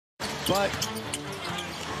but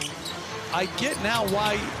I get now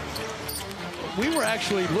why we were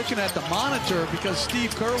actually looking at the monitor because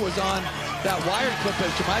Steve Kerr was on that wired clip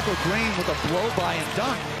as JaMychal Green with a blow-by and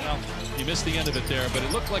dunk. Well, he missed the end of it there, but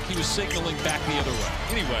it looked like he was signaling back the other way.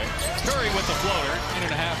 Anyway, Curry with the floater,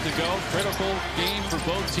 1.5 to go. Critical game for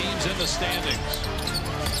both teams in the standings.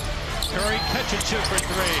 Curry catch and shoot for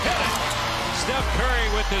 3. Hit it! Steph Curry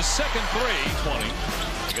with his second 3. 20.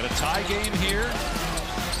 We got a tie game here.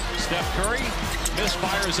 Steph Curry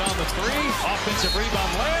misfires on the 3. Offensive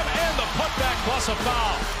rebound, Lamb, and the putback plus a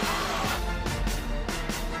foul.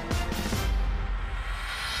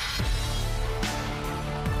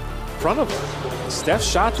 Front of him. Steph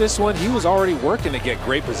shot this one. He was already working to get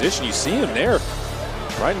great position. You see him there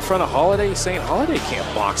right in front of Holiday saying, Holiday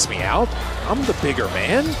can't box me out. I'm the bigger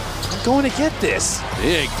man. I'm going to get this.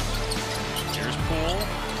 Big. Here's Poole.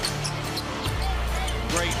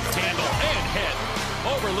 Great handle and hit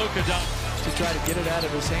over Luka Doncic. To try to get it out of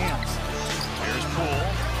his hands. Here's Poole.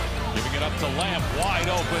 Giving it up to Lamb. Wide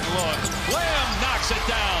open look. Lamb knocks it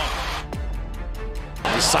down.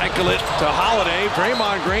 Cycle it to Holiday.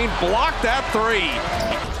 Draymond Green blocked that 3.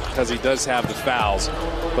 Because he does have the fouls.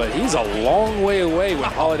 But he's a long way away when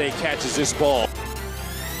Holiday catches this ball.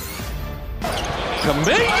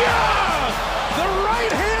 Kuminga! The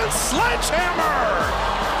right-hand sledgehammer!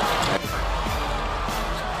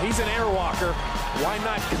 He's an air walker. Why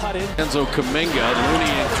not cut in? Enzo Kuminga,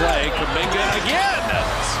 Looney and Clay. Kuminga again!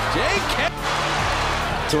 J.K.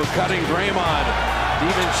 to a cutting Draymond.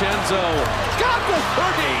 DiVincenzo got the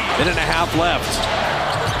 30. 1.5 left.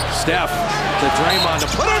 Steph to Draymond to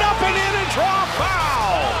put it up and in and draw a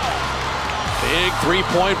foul. Big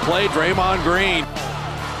three-point play, Draymond Green.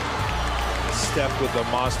 Steph with the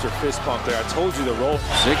monster fist pump there. I told you the roll.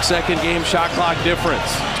 6-second game shot clock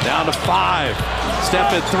difference. Down to 5.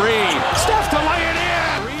 Steph at 3. Steph to lay it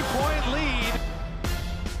in. 3-point lead.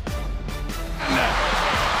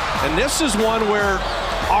 And this is one where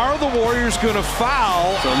are the Warriors going to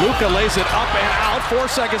foul? So Luka lays it up and out. 4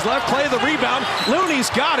 seconds left. Clay the rebound. Looney's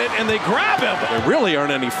got it, and they grab him. There really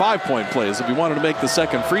aren't any 5-point plays if he wanted to make the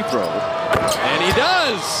second free throw. And he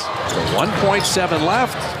does. So 1.7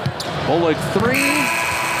 left. Bullock 3.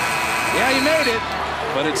 Yeah, he made it,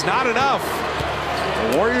 but it's not enough.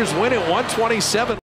 The Warriors win it 127.